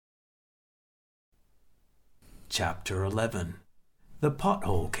Chapter 11. The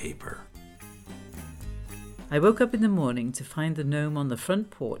Pothole Caper. I woke up in the morning to find the gnome on the front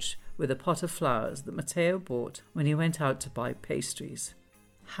porch with a pot of flowers that Matteo bought when he went out to buy pastries.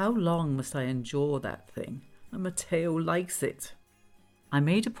 How long must I endure that thing? And Matteo likes it. I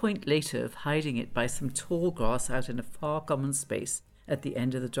made a point later of hiding it by some tall grass out in a far common space at the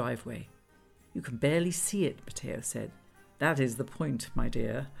end of the driveway. You can barely see it, Matteo said. That is the point, my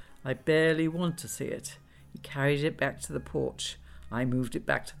dear. I barely want to see it. He carried it back to the porch. I moved it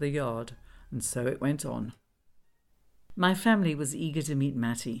back to the yard, and so it went on. My family was eager to meet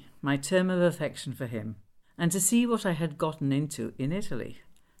Matty, my term of affection for him, and to see what I had gotten into in Italy.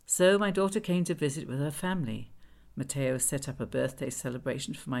 So my daughter came to visit with her family. Matteo set up a birthday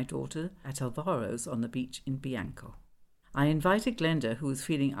celebration for my daughter at Alvaro's on the beach in Bianco. I invited Glenda, who was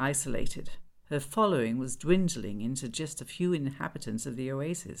feeling isolated. Her following was dwindling into just a few inhabitants of the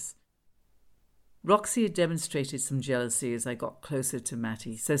Oasis. Roxy had demonstrated some jealousy as I got closer to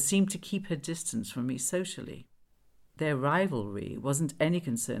Matty, so seemed to keep her distance from me socially. Their rivalry wasn't any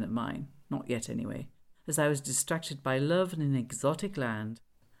concern of mine, not yet anyway, as I was distracted by love in an exotic land.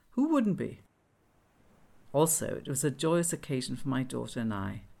 Who wouldn't be? Also, it was a joyous occasion for my daughter and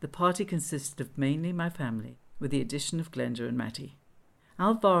I. The party consisted of mainly my family, with the addition of Glenda and Matty.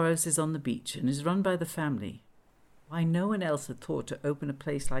 Alvaro's is on the beach and is run by the family. Why no one else had thought to open a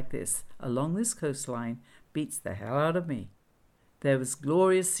place like this along this coastline beats the hell out of me. There was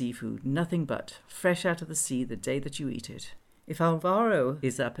glorious seafood, nothing but, fresh out of the sea the day that you eat it. If Alvaro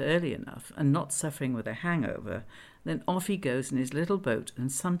is up early enough and not suffering with a hangover, then off he goes in his little boat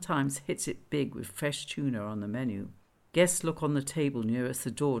and sometimes hits it big with fresh tuna on the menu. Guests look on the table nearest the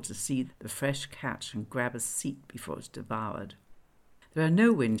door to see the fresh catch and grab a seat before it's devoured. There are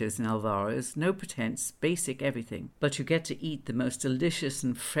no windows in Alvaro's, no pretense, basic everything, but you get to eat the most delicious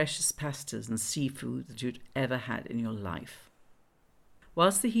and freshest pastas and seafood that you'd ever had in your life.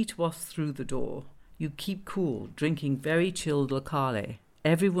 Whilst the heat wafts through the door, you keep cool, drinking very chilled locale.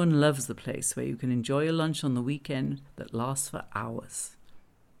 Everyone loves the place where you can enjoy a lunch on the weekend that lasts for hours.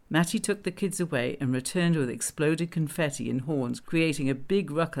 Matty took the kids away and returned with exploded confetti and horns, creating a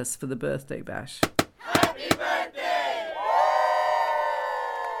big ruckus for the birthday bash. Happy birthday!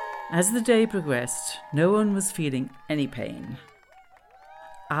 As the day progressed, no one was feeling any pain.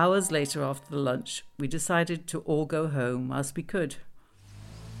 Hours later after the lunch, we decided to all go home whilst we could.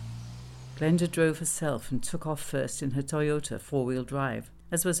 Glenda drove herself and took off first in her Toyota four-wheel drive,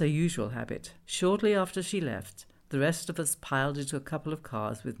 as was her usual habit. Shortly after she left, the rest of us piled into a couple of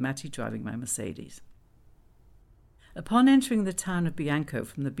cars with Matty driving my Mercedes. Upon entering the town of Bianco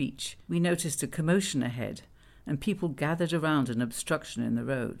from the beach, we noticed a commotion ahead, and people gathered around an obstruction in the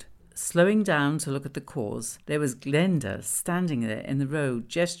road. Slowing down to look at the cause, there was Glenda standing there in the road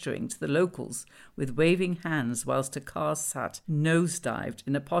gesturing to the locals with waving hands whilst a car sat nosedived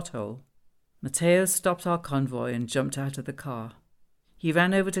in a pothole. Matteo stopped our convoy and jumped out of the car. He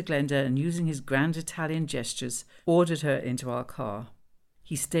ran over to Glenda and, using his grand Italian gestures, ordered her into our car.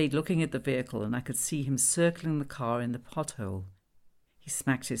 He stayed looking at the vehicle and I could see him circling the car in the pothole. He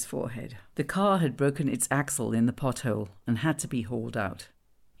smacked his forehead. The car had broken its axle in the pothole and had to be hauled out.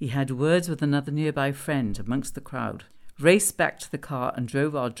 He had words with another nearby friend amongst the crowd, raced back to the car and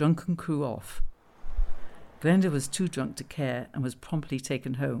drove our drunken crew off. Glenda was too drunk to care and was promptly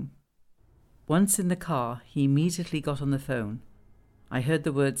taken home. Once in the car, he immediately got on the phone. I heard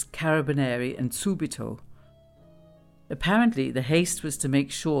the words carabinieri and subito. Apparently, the haste was to make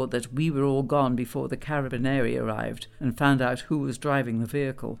sure that we were all gone before the carabinieri arrived and found out who was driving the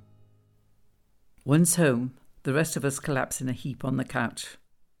vehicle. Once home, the rest of us collapsed in a heap on the couch.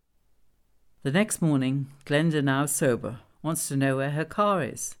 The next morning, Glenda, now sober, wants to know where her car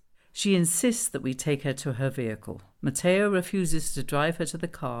is. She insists that we take her to her vehicle. Matteo refuses to drive her to the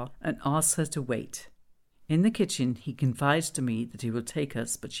car and asks her to wait. In the kitchen, he confides to me that he will take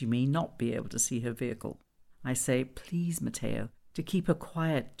us, but she may not be able to see her vehicle. I say, please, Matteo, to keep her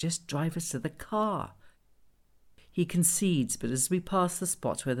quiet, just drive us to the car. He concedes, but as we pass the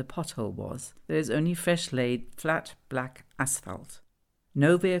spot where the pothole was, there is only fresh laid, flat, black asphalt.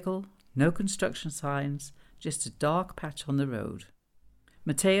 No vehicle, no construction signs, just a dark patch on the road.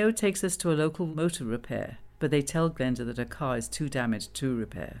 Matteo takes us to a local motor repair, but they tell Glenda that her car is too damaged to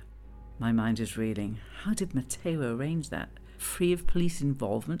repair. My mind is reeling. How did Matteo arrange that? Free of police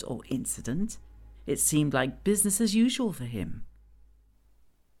involvement or incident? It seemed like business as usual for him.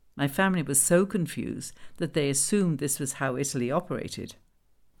 My family was so confused that they assumed this was how Italy operated.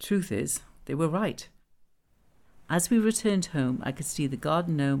 Truth is, they were right. As we returned home, I could see the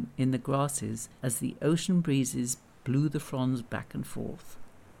garden gnome in the grasses as the ocean breezes blew the fronds back and forth.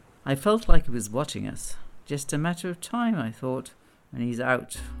 I felt like he was watching us, Just a matter of time, I thought, and he's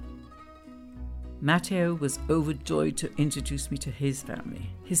out. Matteo was overjoyed to introduce me to his family.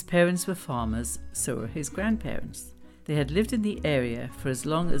 His parents were farmers, so were his grandparents. They had lived in the area for as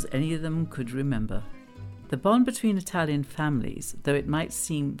long as any of them could remember. The bond between Italian families, though it might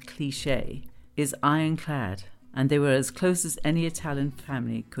seem cliché, is ironclad, and they were as close as any Italian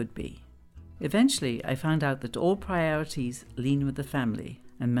family could be. Eventually, I found out that all priorities lean with the family,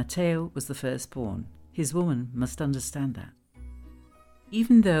 and Matteo was the firstborn. His woman must understand that.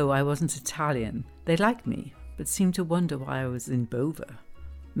 Even though I wasn't Italian, they liked me, but seemed to wonder why I was in Bova.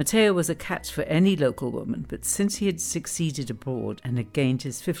 Matteo was a catch for any local woman, but since he had succeeded abroad and had gained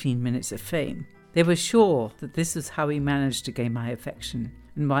his 15 minutes of fame, they were sure that this was how he managed to gain my affection,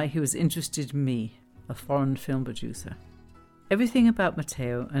 and why he was interested in me, a foreign film producer. Everything about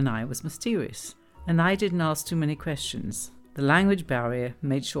Matteo and I was mysterious, and I didn't ask too many questions. The language barrier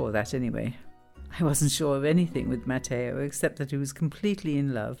made sure of that anyway. I wasn't sure of anything with Matteo except that he was completely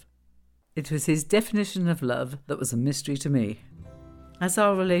in love. It was his definition of love that was a mystery to me. As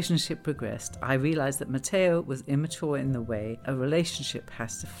our relationship progressed, I realized that Matteo was immature in the way a relationship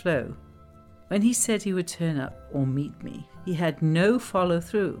has to flow. When he said he would turn up or meet me, he had no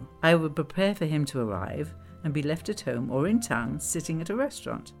follow-through. I would prepare for him to arrive and be left at home or in town sitting at a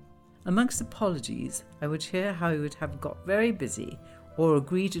restaurant. Amongst apologies, I would hear how he would have got very busy or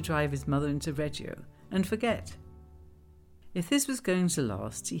agree to drive his mother into Reggio and forget. If this was going to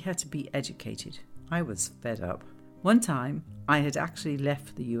last, he had to be educated. I was fed up. One time, I had actually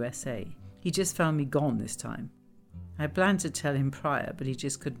left the USA. He just found me gone this time. I planned to tell him prior, but he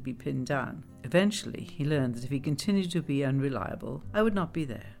just couldn't be pinned down. Eventually, he learned that if he continued to be unreliable, I would not be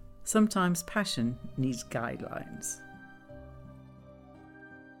there. Sometimes passion needs guidelines.